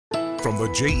From the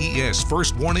JES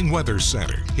First Warning Weather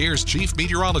Center, here's Chief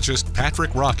Meteorologist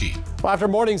Patrick Rocky. Well, after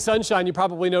morning sunshine, you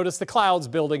probably noticed the clouds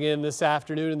building in this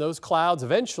afternoon, and those clouds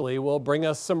eventually will bring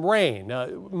us some rain.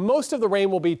 Most of the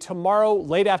rain will be tomorrow,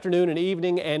 late afternoon and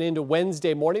evening and into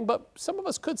Wednesday morning, but some of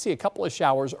us could see a couple of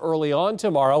showers early on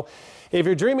tomorrow. If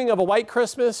you're dreaming of a white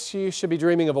Christmas, you should be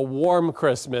dreaming of a warm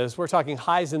Christmas. We're talking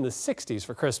highs in the 60s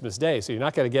for Christmas Day, so you're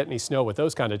not going to get any snow with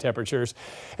those kind of temperatures.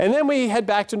 And then we head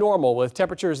back to normal with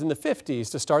temperatures in the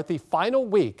 50s to start the final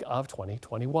week of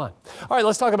 2021. All right,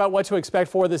 let's talk about what to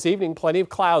expect for this evening. Plenty of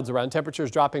clouds around,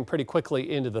 temperatures dropping pretty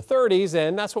quickly into the 30s,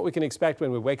 and that's what we can expect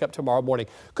when we wake up tomorrow morning.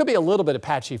 Could be a little bit of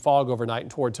patchy fog overnight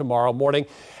and toward tomorrow morning.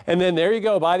 And then there you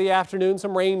go, by the afternoon,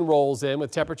 some rain rolls in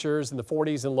with temperatures in the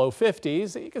 40s and low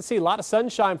 50s. You can see a lot of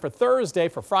sunshine for Thursday.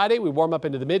 For Friday, we warm up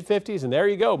into the mid 50s, and there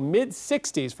you go, mid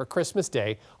 60s for Christmas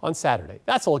Day on Saturday.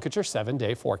 That's a look at your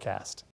 7-day forecast.